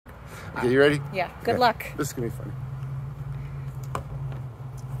Okay, you ready? Yeah. Good luck. This is gonna be funny.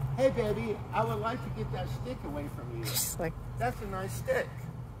 Hey, baby, I would like to get that stick away from you. She's like, That's a nice stick.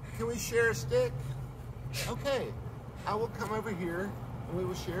 Can we share a stick? Okay, I will come over here and we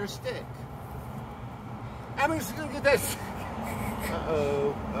will share a stick. I'm just gonna get that stick.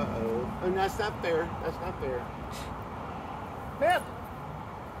 Uh-oh, uh-oh. And that's not fair. That's not fair. Ma'am.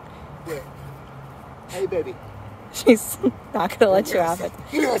 Quick. Hey, baby. she's not gonna let you have it.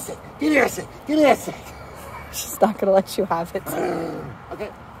 Give me that stick. Give me that stick. Give me that stick. She's not gonna let you have it. Okay,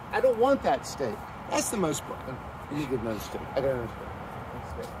 I don't want that steak. That's the most important. You need to get another steak. I got another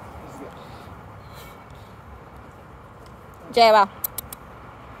steak. This is good. Jay, wow.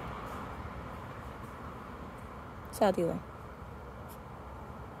 Sao đi rồi?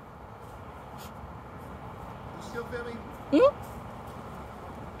 You still filming? Hmm?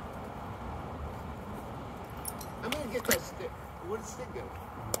 I'm gonna get that stick. Where'd the stick go?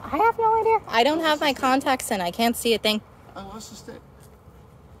 I have no idea. I don't have my contacts in. I can't see a thing. I lost the stick.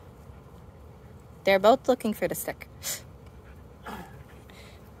 They're both looking for the stick.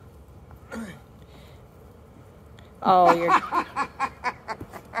 Oh, you're...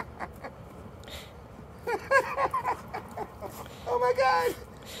 Oh my God!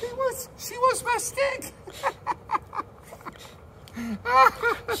 She wants my stick!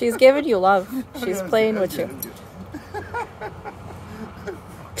 She's giving you love. She's playing with you.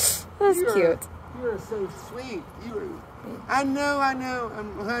 That's cute. You are so sweet. I know.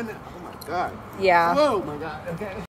 Oh my God. Yeah. Oh my God. Okay.